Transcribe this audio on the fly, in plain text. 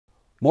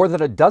More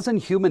than a dozen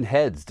human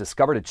heads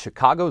discovered at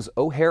Chicago's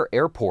O'Hare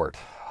Airport.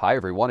 Hi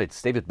everyone,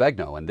 it's David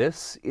Begnaud, and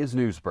this is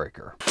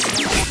NewsBreaker.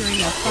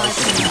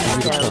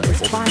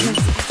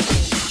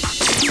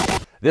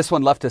 This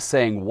one left us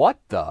saying, what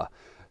the?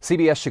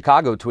 CBS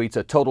Chicago tweets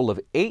a total of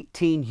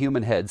 18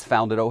 human heads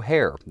found at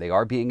O'Hare. They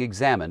are being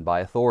examined by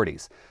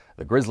authorities.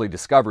 The grisly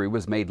discovery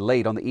was made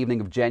late on the evening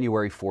of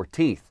January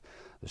 14th.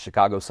 The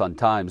Chicago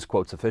Sun-Times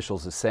quotes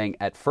officials as saying,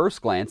 at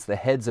first glance, the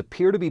heads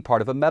appear to be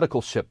part of a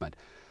medical shipment.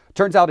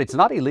 Turns out it's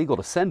not illegal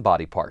to send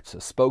body parts. A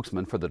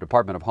spokesman for the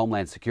Department of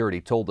Homeland Security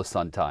told the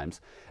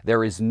Sun-Times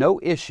there is no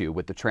issue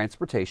with the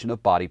transportation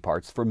of body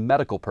parts for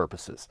medical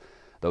purposes.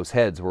 Those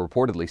heads were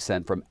reportedly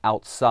sent from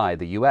outside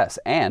the U.S.,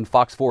 and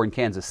Fox 4 in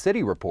Kansas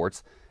City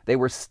reports they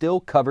were still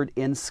covered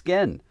in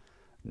skin.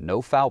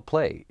 No foul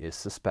play is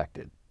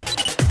suspected.